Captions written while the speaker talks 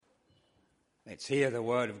Let's hear the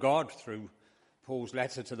word of God through Paul's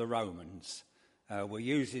letter to the Romans. We're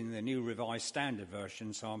using the New Revised Standard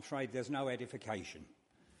Version, so I'm afraid there's no edification,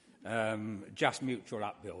 just mutual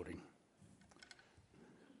upbuilding.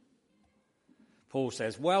 Paul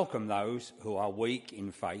says, "Welcome those who are weak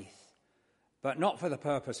in faith, but not for the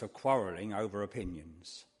purpose of quarrelling over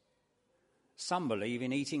opinions. Some believe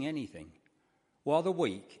in eating anything, while the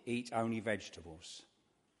weak eat only vegetables.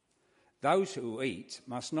 Those who eat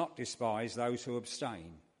must not despise those who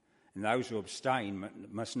abstain, and those who abstain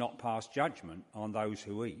must not pass judgment on those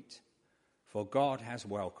who eat, for God has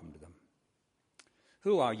welcomed them.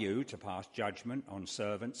 Who are you to pass judgment on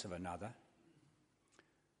servants of another?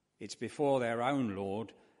 It's before their own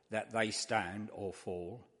Lord that they stand or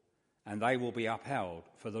fall, and they will be upheld,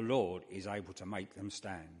 for the Lord is able to make them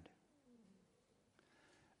stand.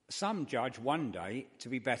 Some judge one day to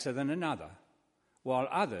be better than another, while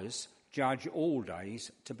others judge all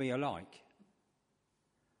days to be alike.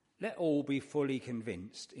 Let all be fully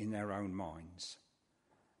convinced in their own minds.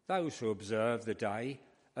 Those who observe the day,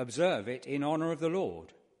 observe it in honour of the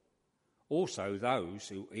Lord. Also those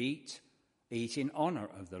who eat, eat in honour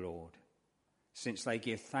of the Lord, since they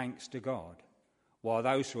give thanks to God, while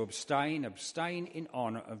those who abstain, abstain in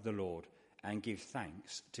honour of the Lord and give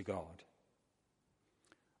thanks to God.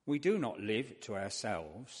 We do not live to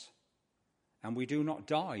ourselves, and we do not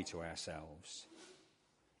die to ourselves.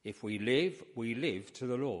 If we live to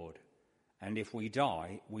the Lord, and if we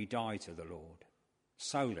die to the Lord.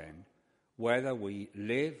 So then, whether we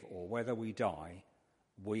live or whether we die,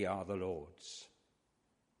 we are the Lord's.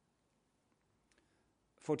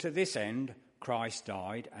 For to this end Christ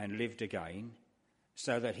died and lived again,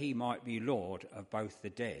 so that he might be Lord of both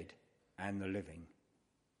the dead and the living.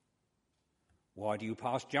 Why do you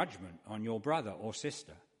pass judgment on your brother or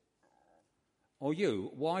sister? Or you,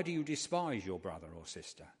 why do you despise your brother or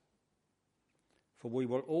sister? For we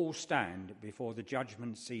will all stand before the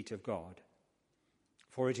judgment seat of God.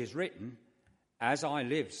 For it is written, 'As I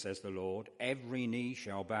live, says the Lord, every knee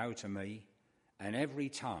shall bow to me, and every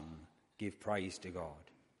tongue give praise to God.'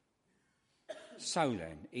 So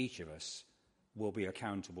then, each of us will be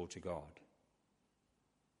accountable to God.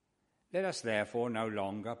 Let us therefore no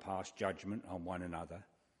longer pass judgment on one another,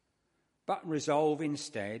 but resolve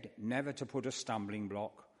instead never to put a stumbling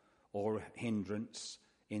block or hindrance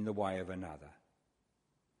in the way of another.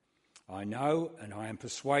 I know and I am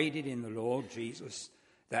persuaded in the Lord Jesus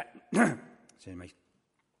that,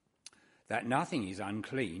 that nothing is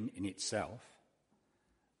unclean in itself,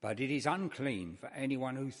 but it is unclean for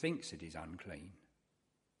anyone who thinks it is unclean.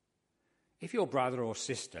 If your brother or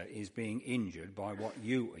sister is being injured by what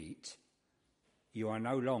you eat, you are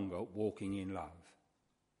no longer walking in love.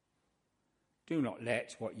 Do not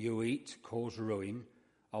let what you eat cause ruin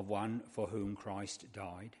of one for whom Christ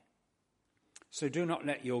died. So do not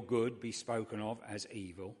let your good be spoken of as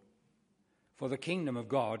evil. For the kingdom of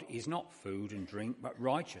God is not food and drink, but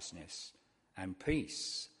righteousness and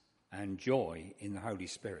peace and joy in the Holy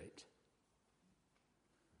Spirit.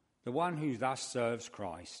 The one who thus serves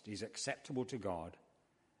Christ is acceptable to God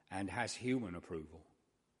and has human approval.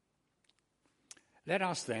 Let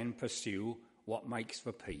us then pursue what makes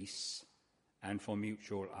for peace and for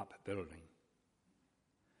mutual upbuilding.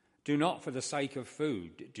 Do not, for the sake of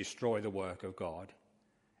food, destroy the work of God.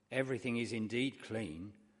 Everything is indeed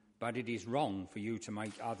clean, but it is wrong for you to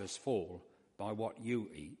make others fall by what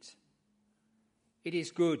you eat. It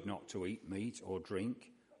is good not to eat meat or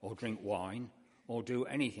drink wine, or do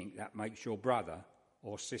anything that makes your brother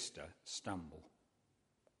or sister stumble.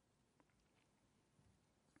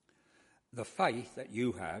 The faith that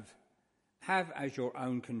you have as your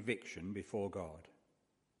own conviction before God.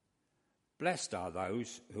 Blessed are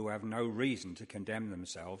those who have no reason to condemn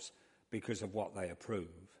themselves because of what they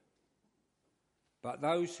approve. But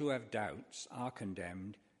those who have doubts are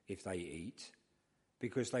condemned if they eat,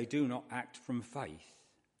 because they do not act from faith.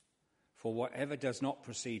 For whatever does not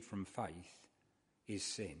proceed from faith is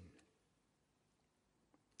sin.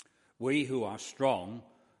 We who are strong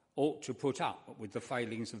ought to put up with the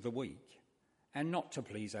failings of the weak and not to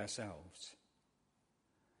please ourselves.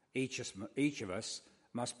 Each of us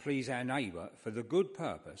must please our neighbour for the good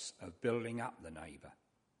purpose of building up the neighbour.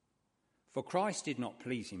 For Christ did not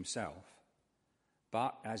please himself,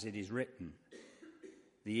 but, as it is written,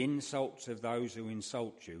 the insults of those who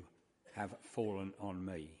insult you have fallen on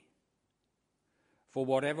me. For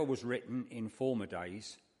whatever was written in former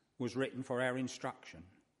days was written for our instruction,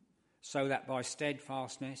 so that by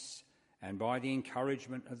steadfastness and by the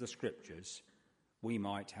encouragement of the Scriptures we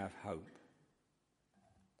might have hope.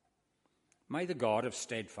 May the God of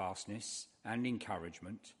steadfastness and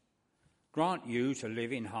encouragement, grant you to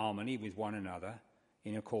live in harmony with one another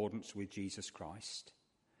in accordance with Jesus Christ,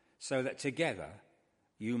 so that together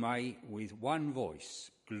you may with one voice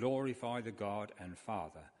glorify the God and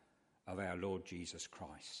Father of our Lord Jesus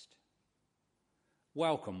Christ.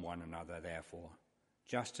 Welcome one another, therefore,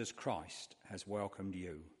 just as Christ has welcomed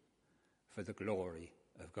you, for the glory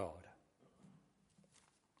of God.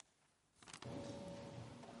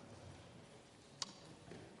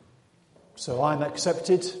 So I'm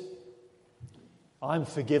accepted, I'm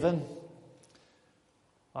forgiven,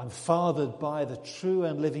 I'm fathered by the true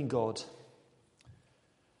and living God.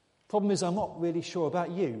 Problem is, I'm not really sure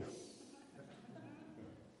about you.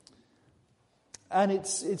 And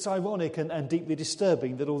it's ironic and deeply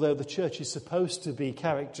disturbing that although the church is supposed to be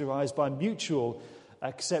characterized by mutual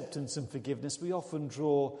acceptance and forgiveness, we often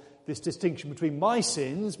draw this distinction between my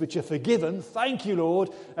sins, which are forgiven, thank you, Lord,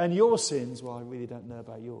 and your sins, well, I really don't know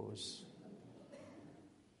about yours.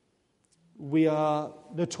 We are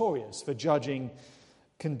notorious for judging,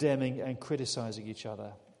 condemning, and criticizing each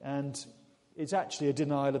other. And it's actually a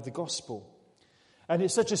denial of the gospel. And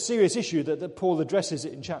it's such a serious issue that Paul addresses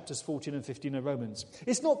it in chapters 14 and 15 of Romans.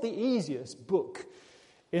 It's not the easiest book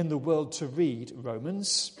in the world to read,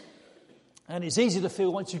 Romans. And it's easy to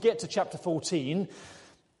feel once you get to chapter 14,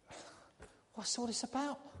 what's all this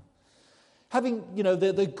about? Having,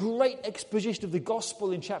 the great exposition of the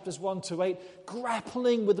gospel in chapters 1 to 8,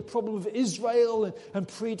 grappling with the problem of Israel and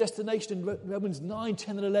predestination in Romans 9,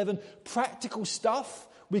 10 and 11, practical stuff.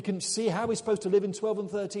 We can see how we're supposed to live in 12 and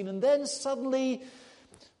 13. And then suddenly,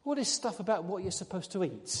 all this stuff about what you're supposed to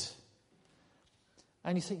eat.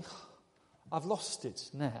 And you think, I've lost it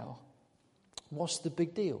now. What's the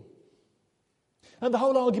big deal? And the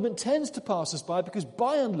whole argument tends to pass us by because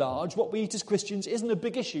by and large what we eat as Christians isn't a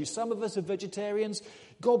big issue. Some of us are vegetarians.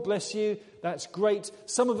 God bless you. That's great.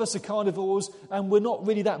 Some of us are carnivores and we're not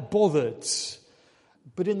really that bothered.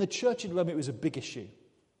 But in the church in Rome it was a big issue.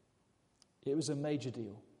 It was a major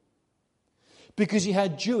deal. Because you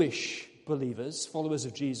had Jewish believers, followers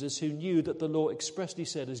of Jesus, who knew that the law expressly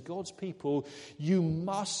said as God's people, you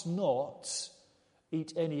must not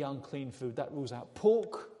eat any unclean food. That rules out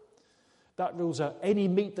pork. That rules out any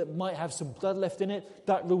meat that might have some blood left in it.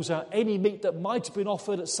 That rules out any meat that might have been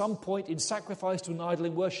offered at some point in sacrifice to an idol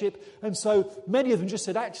in worship. And so many of them just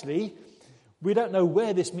said, actually, we don't know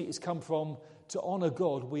where this meat has come from. To honour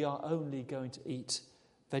God, we are only going to eat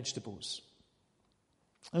vegetables.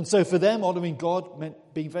 And so for them, honouring God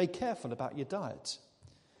meant being very careful about your diet.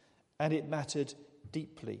 And it mattered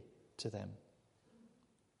deeply to them.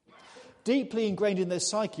 Deeply ingrained in their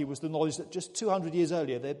psyche was the knowledge that just 200 years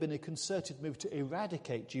earlier there had been a concerted move to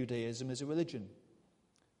eradicate Judaism as a religion.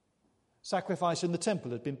 Sacrifice in the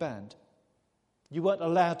temple had been banned. You weren't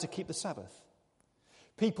allowed to keep the Sabbath.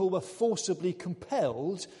 People were forcibly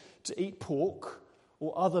compelled to eat pork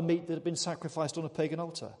or other meat that had been sacrificed on a pagan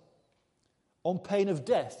altar. On pain of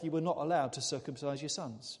death, you were not allowed to circumcise your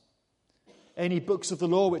sons. Any books of the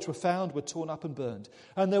law which were found were torn up and burned.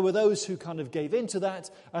 And there were those who kind of gave in to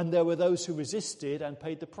that, and there were those who resisted and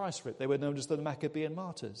paid the price for it. They were known as the Maccabean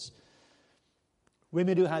martyrs.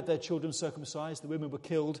 Women who had their children circumcised, the women were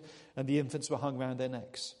killed, and the infants were hung round their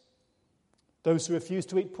necks. Those who refused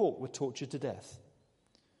to eat pork were tortured to death.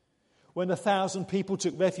 When 1,000 people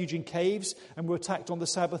took refuge in caves and were attacked on the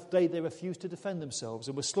Sabbath day, they refused to defend themselves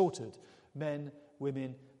and were slaughtered, men,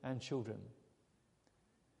 women, and children.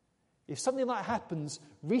 If something like that happens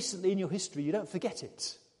recently in your history, you don't forget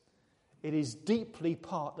it. It is deeply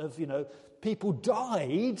part of, people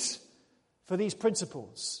died for these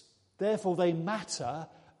principles. Therefore, they matter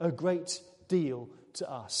a great deal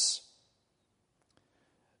to us.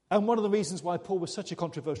 And one of the reasons why Paul was such a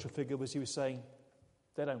controversial figure was he was saying,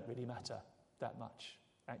 they don't really matter that much,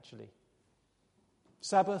 actually.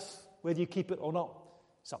 Sabbath, whether you keep it or not,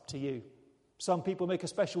 it's up to you. Some people make a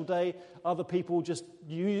special day. Other people just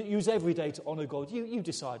use every day to honour God. You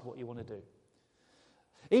decide what you want to do.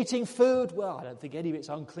 Eating food, well, I don't think any of it's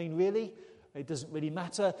unclean, really. It doesn't really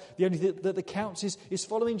matter. The only thing that counts is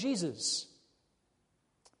following Jesus.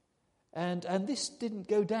 And this didn't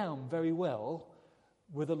go down very well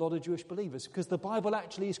with a lot of Jewish believers because the Bible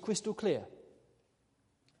actually is crystal clear.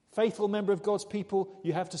 Faithful member of God's people,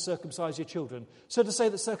 you have to circumcise your children. So to say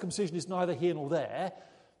that circumcision is neither here nor there,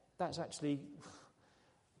 that's actually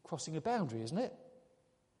crossing a boundary, isn't it?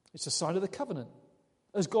 It's a sign of the covenant.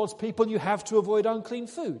 As God's people, you have to avoid unclean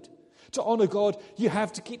food. To honour God, you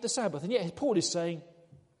have to keep the Sabbath. And yet Paul is saying,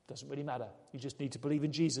 it doesn't really matter. You just need to believe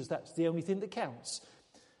in Jesus. That's the only thing that counts.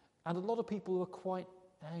 And a lot of people were quite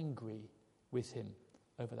angry with him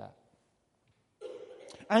over that.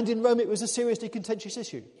 And in Rome, it was a seriously contentious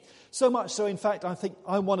issue. So much so, in fact, I think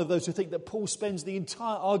I'm one of those who think that Paul spends the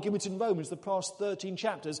entire argument in Romans, the past 13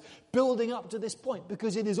 chapters, building up to this point,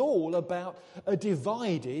 because it is all about a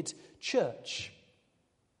divided church.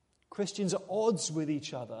 Christians are at odds with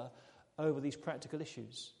each other over these practical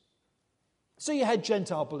issues. So you had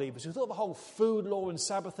Gentile believers who thought the whole food law and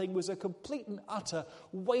Sabbath thing was a complete and utter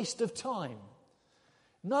waste of time.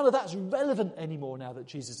 None of that's relevant anymore now that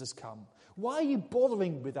Jesus has come. Why are you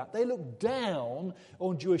bothering with that? They looked down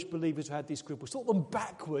on Jewish believers who had these scruples, thought them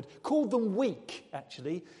backward, called them weak,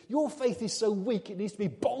 actually. Your faith is so weak it needs to be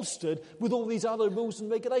bolstered with all these other rules and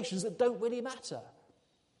regulations that don't really matter.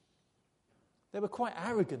 They were quite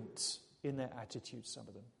arrogant in their attitudes, some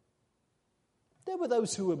of them. There were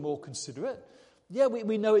those who were more considerate. Yeah,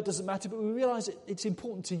 we know it doesn't matter, but we realise it's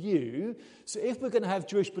important to you. So if we're going to have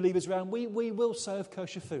Jewish believers around, we will serve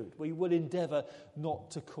kosher food. We will endeavour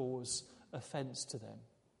not to cause offence to them.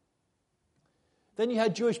 Then you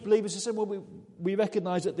had Jewish believers who said, well, we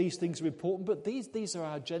recognise that these things are important, but these are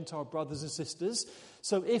our Gentile brothers and sisters.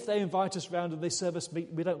 So if they invite us round and they serve us meat,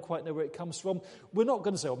 we don't quite know where it comes from. We're not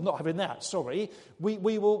going to say, I'm not having that, sorry. We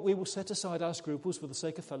will set aside our scruples for the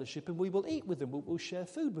sake of fellowship, and we will eat with them. We'll share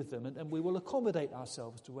food with them, and we will accommodate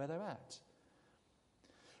ourselves to where they're at.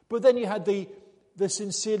 But then you had the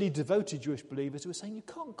sincerely devoted Jewish believers who were saying, you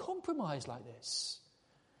can't compromise like this.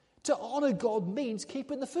 To honour God means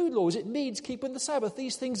keeping the food laws. It means keeping the Sabbath.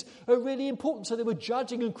 These things are really important. So they were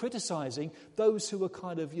judging and criticising those who were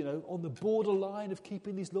kind of, on the borderline of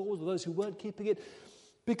keeping these laws, or those who weren't keeping it.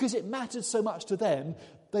 Because it mattered so much to them,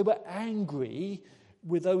 they were angry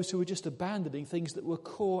with those who were just abandoning things that were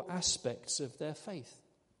core aspects of their faith.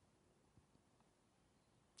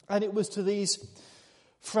 And it was to these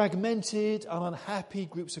fragmented and unhappy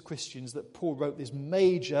groups of Christians that Paul wrote this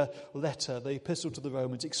major letter, the Epistle to the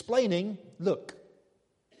Romans, explaining, look,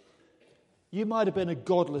 you might have been a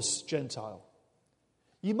godless Gentile.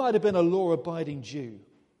 You might have been a law-abiding Jew.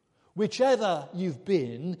 Whichever you've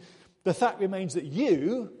been, the fact remains that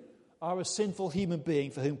you are a sinful human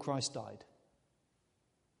being for whom Christ died.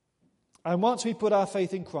 And once we put our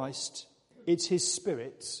faith in Christ, it's his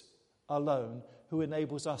Spirit alone who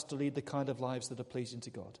enables us to lead the kind of lives that are pleasing to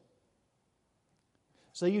God.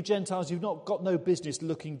 So you Gentiles, you've got no business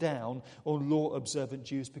looking down on law-observant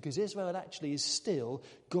Jews, because Israel actually is still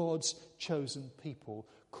God's chosen people,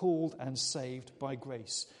 called and saved by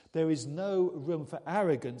grace. There is no room for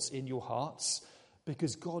arrogance in your hearts,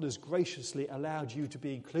 because God has graciously allowed you to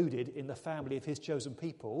be included in the family of his chosen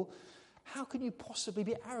people. How can you possibly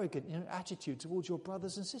be arrogant in your attitude towards your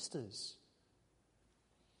brothers and sisters?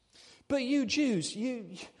 But you Jews,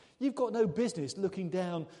 you've got no business looking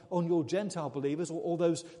down on your Gentile believers or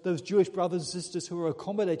those Jewish brothers and sisters who are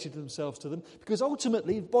accommodating themselves to them, because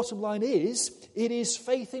ultimately, the bottom line is, it is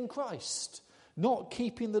faith in Christ, not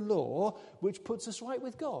keeping the law, which puts us right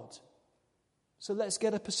with God. So let's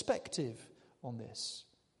get a perspective on this.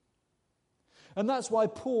 And that's why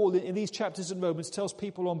Paul, in these chapters in Romans, tells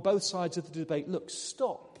people on both sides of the debate, look,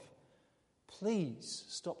 stop. Please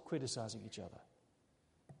stop criticising each other.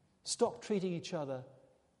 Stop treating each other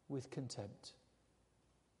with contempt.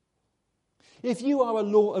 If you are a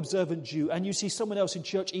law-observant Jew and you see someone else in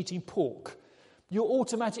church eating pork, your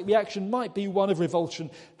automatic reaction might be one of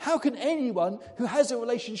revulsion. How can anyone who has a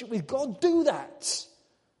relationship with God do that?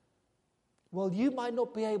 Well, you might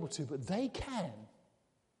not be able to, but they can.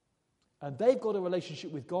 And they've got a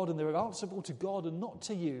relationship with God, and they're answerable to God and not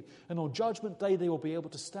to you. And on Judgment Day, they will be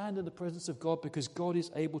able to stand in the presence of God, because God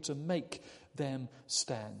is able to make them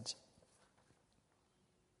stand.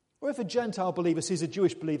 Or if a Gentile believer sees a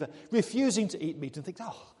Jewish believer refusing to eat meat and thinks,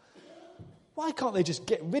 why can't they just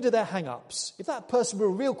get rid of their hang-ups? If that person were a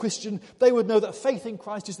real Christian, they would know that faith in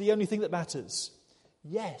Christ is the only thing that matters.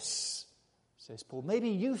 Yes, says Paul, maybe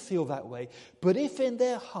you feel that way. But if in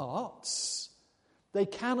their hearts they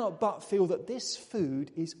cannot but feel that this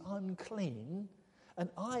food is unclean, and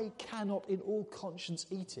I cannot in all conscience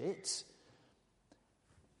eat it,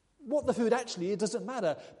 what the food actually is doesn't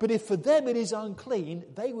matter. But if for them it is unclean,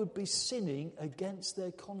 they would be sinning against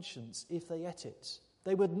their conscience if they ate it.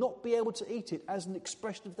 They would not be able to eat it as an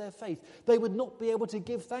expression of their faith. They would not be able to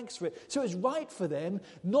give thanks for it. So it's right for them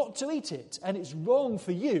not to eat it. And it's wrong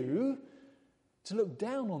for you to look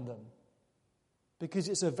down on them, because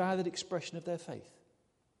it's a valid expression of their faith.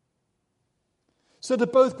 So to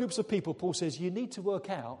both groups of people, Paul says, you need to work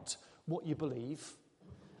out what you believe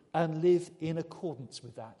and live in accordance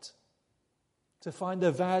with that, to find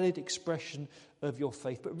a valid expression of your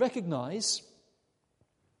faith. But recognize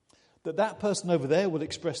that that person over there will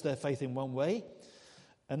express their faith in one way,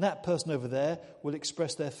 and that person over there will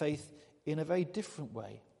express their faith in a very different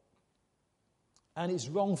way. And it's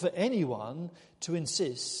wrong for anyone to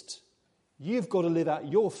insist, you've got to live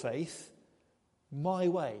out your faith my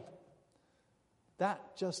way.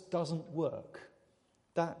 That just doesn't work.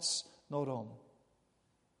 That's not on.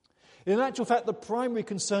 In actual fact, the primary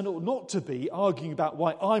concern ought not to be arguing about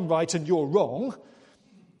why I'm right and you're wrong.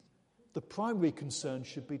 The primary concern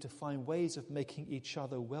should be to find ways of making each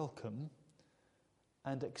other welcome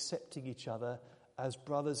and accepting each other as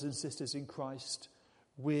brothers and sisters in Christ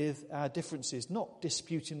with our differences, not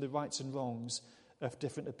disputing the rights and wrongs of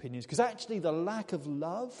different opinions. Because actually the lack of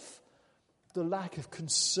love, the lack of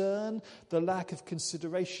concern, the lack of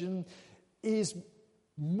consideration is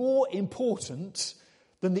more important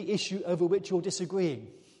than the issue over which you're disagreeing.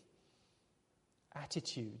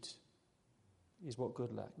 Attitude is what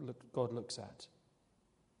God looks at.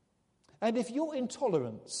 And if your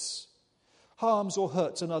intolerance harms or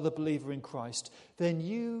hurts another believer in Christ, then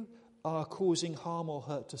you are causing harm or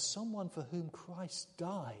hurt to someone for whom Christ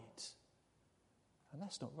died. And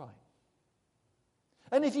that's not right.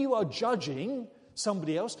 And if you are judging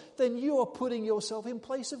somebody else, then you are putting yourself in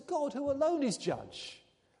place of God, who alone is judge.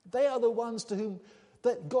 They are the ones to whom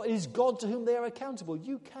that God is God to whom they are accountable.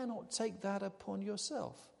 You cannot take that upon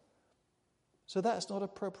yourself. So that's not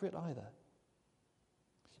appropriate either.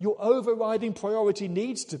 Your overriding priority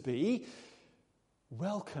needs to be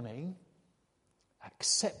welcoming,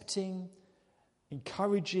 accepting,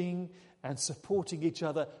 encouraging, and supporting each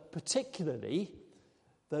other, particularly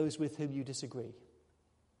those with whom you disagree.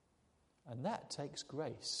 And that takes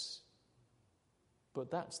grace. But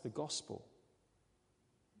that's the gospel.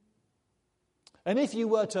 And if you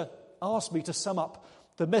were to ask me to sum up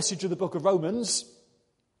the message of the book of Romans,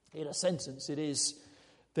 in a sentence, it is,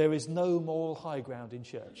 there is no moral high ground in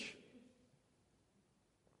church.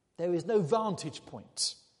 There is no vantage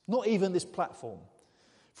point, not even this platform,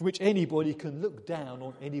 from which anybody can look down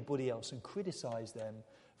on anybody else and criticize them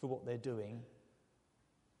for what they're doing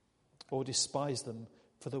or despise them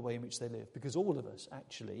for the way in which they live. Because all of us,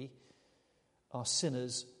 actually, are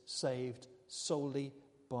sinners saved solely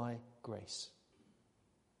by grace.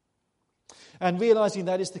 And realizing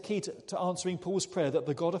that is the key to answering Paul's prayer, that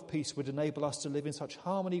the God of peace would enable us to live in such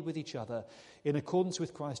harmony with each other in accordance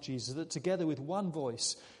with Christ Jesus, that together with one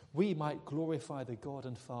voice we might glorify the God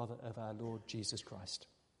and Father of our Lord Jesus Christ.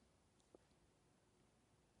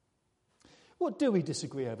 What do we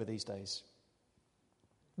disagree over these days?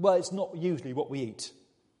 Well, it's not usually what we eat.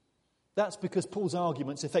 That's because Paul's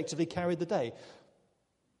arguments effectively carried the day.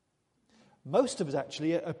 Most of us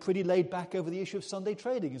actually are pretty laid back over the issue of Sunday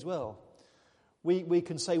trading as well. We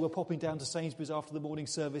can say we're popping down to Sainsbury's after the morning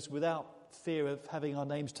service without fear of having our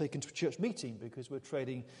names taken to a church meeting because we're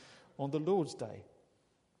trading on the Lord's Day.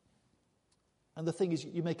 And the thing is,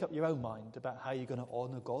 you make up your own mind about how you're going to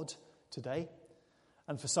honour God today.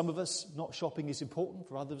 And for some of us, not shopping is important.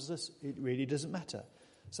 For others of us, it really doesn't matter.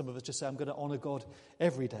 Some of us just say, I'm going to honour God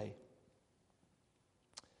every day.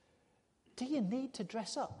 Do you need to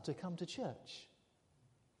dress up to come to church?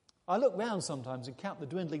 I look round sometimes and count the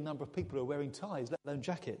dwindling number of people who are wearing ties, let alone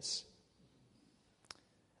jackets.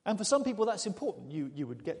 And for some people that's important. You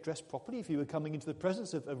would get dressed properly if you were coming into the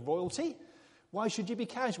presence of royalty. Why should you be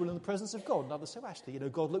casual in the presence of God? And others say, well, actually,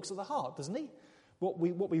 God looks at the heart, doesn't he? What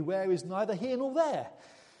we wear is neither here nor there.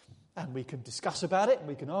 And we can discuss about it, and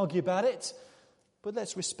we can argue about it, but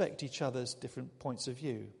let's respect each other's different points of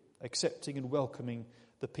view, accepting and welcoming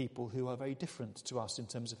the people who are very different to us in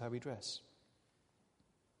terms of how we dress.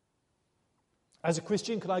 As a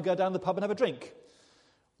Christian, can I go down the pub and have a drink?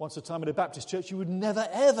 Once a time in a Baptist church, you would never,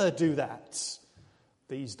 ever do that.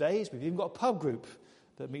 These days, we've even got a pub group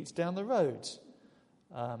that meets down the road.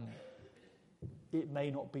 It may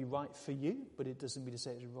not be right for you, but it doesn't mean to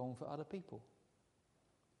say it's wrong for other people.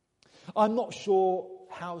 I'm not sure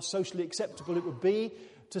how socially acceptable it would be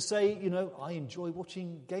to say, I enjoy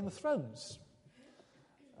watching Game of Thrones.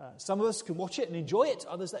 Some of us can watch it and enjoy it.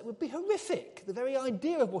 Others, that would be horrific. The very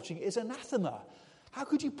idea of watching it is anathema. How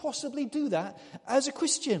could you possibly do that as a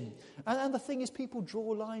Christian? And the thing is, people draw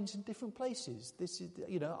lines in different places. This is,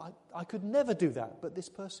 I could never do that, but this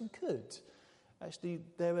person could. Actually,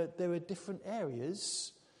 there are different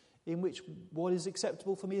areas in which what is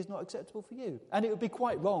acceptable for me is not acceptable for you. And it would be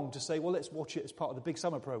quite wrong to say, well, let's watch it as part of the big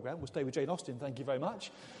summer programme. We'll stay with Jane Austen, thank you very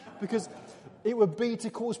much. Because it would be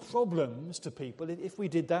to cause problems to people if we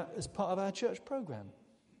did that as part of our church programme.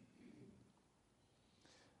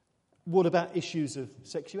 What about issues of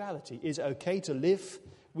sexuality? Is it okay to live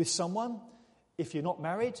with someone if you're not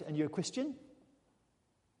married and you're a Christian?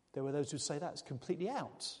 There were those who'd say that's completely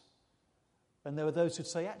out. And there were those who'd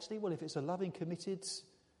say, actually, well, if it's a loving, committed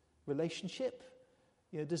relationship,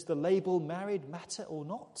 Does the label married matter or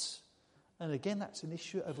not? And again, that's an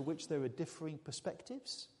issue over which there are differing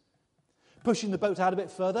perspectives. Pushing the boat out a bit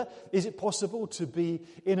further, is it possible to be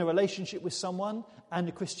in a relationship with someone and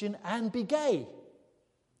a Christian and be gay?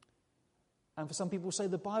 And for some people say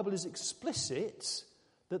the Bible is explicit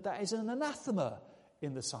that is an anathema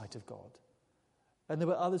in the sight of God. And there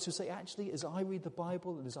were others who say, actually, as I read the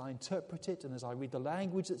Bible and as I interpret it and as I read the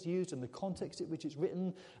language that's used and the context in which it's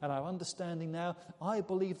written and our understanding now, I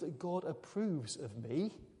believe that God approves of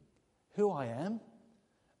me, who I am,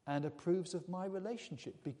 and approves of my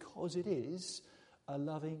relationship because it is a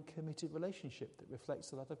loving, committed relationship that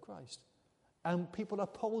reflects the love of Christ. And people are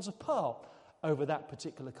poles apart over that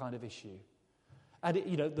particular kind of issue. And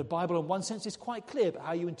the Bible in one sense is quite clear, but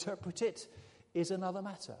how you interpret it is another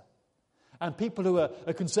matter. And people who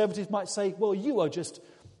are conservative might say, well, you are just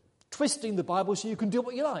twisting the Bible so you can do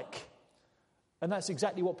what you like. And that's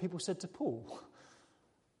exactly what people said to Paul.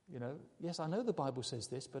 Yes, I know the Bible says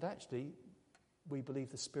this, but actually we believe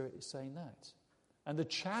the Spirit is saying that. And the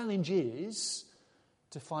challenge is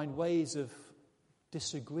to find ways of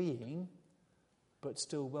disagreeing but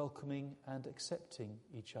still welcoming and accepting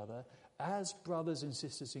each other as brothers and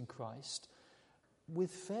sisters in Christ,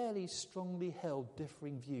 with fairly strongly held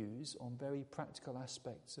differing views on very practical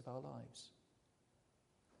aspects of our lives.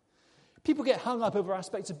 People get hung up over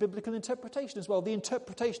aspects of biblical interpretation as well. The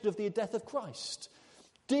interpretation of the death of Christ.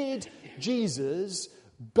 Did Jesus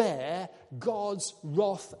bear God's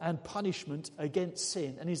wrath and punishment against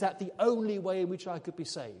sin? And is that the only way in which I could be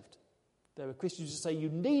saved? There are Christians who say you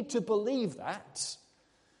need to believe that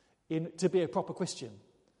to be a proper Christian.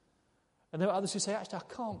 And there are others who say, actually,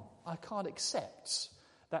 I can't accept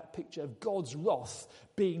that picture of God's wrath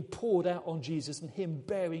being poured out on Jesus and him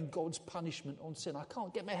bearing God's punishment on sin. I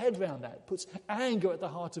can't get my head around that. It puts anger at the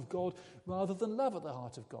heart of God rather than love at the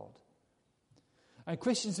heart of God. And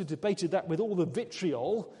Christians have debated that with all the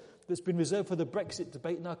vitriol that's been reserved for the Brexit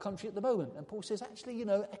debate in our country at the moment. And Paul says, actually,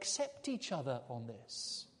 accept each other on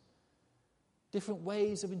this. Different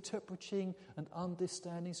ways of interpreting and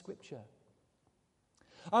understanding Scripture.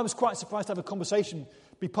 I was quite surprised to have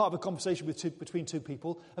be part of a conversation between two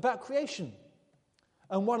people about creation.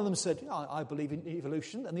 And one of them said, I believe in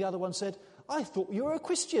evolution. And the other one said, I thought you were a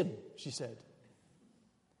Christian, she said.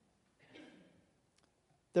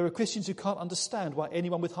 There are Christians who can't understand why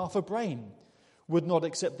anyone with half a brain would not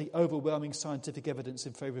accept the overwhelming scientific evidence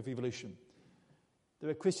in favour of evolution.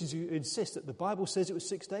 There are Christians who insist that the Bible says it was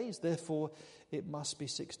 6 days, therefore it must be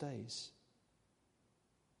 6 days.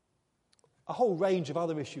 A whole range of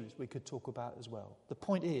other issues we could talk about as well. The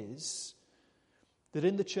point is that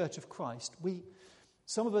in the Church of Christ,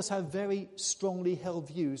 some of us have very strongly held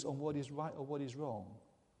views on what is right or what is wrong.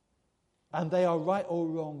 And they are right or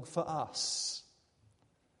wrong for us.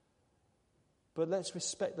 But let's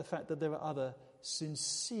respect the fact that there are other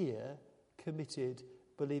sincere, committed,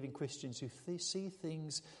 believing Christians who see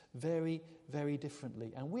things very, very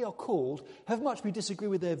differently. And we are called, however much we disagree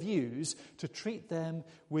with their views, to treat them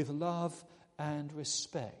with love and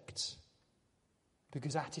respect.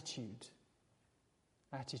 Because attitude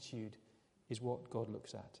is what God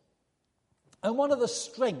looks at. And one of the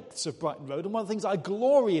strengths of Brighton Road, and one of the things I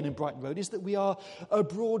glory in Brighton Road, is that we are a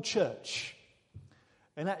broad church.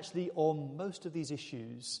 And actually, on most of these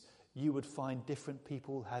issues, you would find different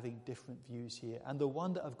people having different views here. And the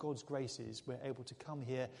wonder of God's grace is we're able to come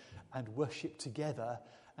here and worship together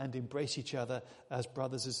and embrace each other as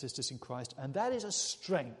brothers and sisters in Christ. And that is a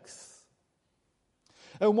strength.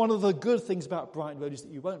 And one of the good things about Brighton Road is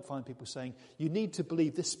that you won't find people saying, you need to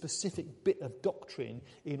believe this specific bit of doctrine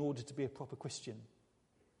in order to be a proper Christian.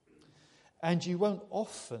 And you won't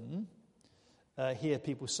often hear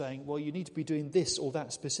people saying, well, you need to be doing this or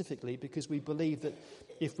that specifically because we believe that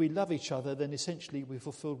if we love each other, then essentially we've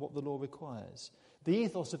fulfilled what the law requires. The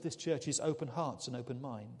ethos of this church is open hearts and open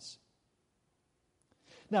minds.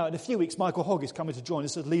 Now, in a few weeks, Michael Hogg is coming to join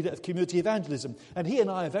us as leader of community evangelism, and he and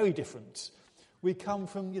I are very different. We come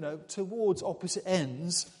from, towards opposite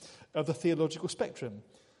ends of the theological spectrum.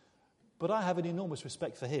 But I have an enormous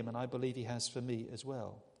respect for him, and I believe he has for me as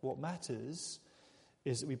well. What matters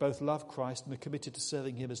is that we both love Christ and are committed to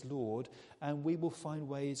serving him as Lord, and we will find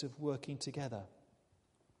ways of working together.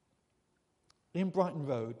 In Brighton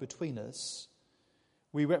Road, between us,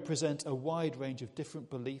 we represent a wide range of different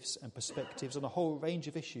beliefs and perspectives on a whole range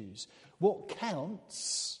of issues. What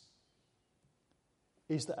counts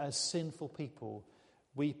is that as sinful people,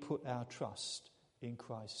 we put our trust in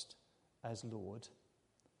Christ as Lord,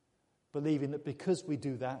 believing that because we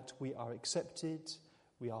do that, we are accepted,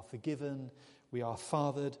 we are forgiven, we are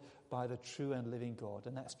fathered by the true and living God.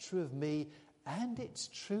 And that's true of me, and it's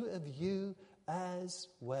true of you as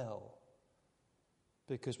well,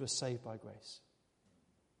 because we're saved by grace.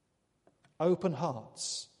 Open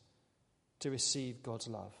hearts to receive God's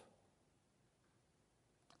love.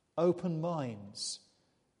 Open minds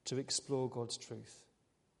to explore God's truth.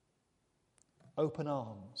 Open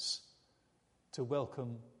arms to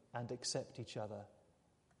welcome and accept each other,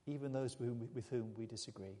 even those with whom we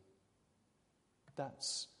disagree.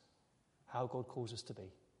 That's how God calls us to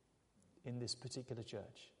be in this particular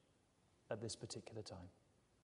church at this particular time.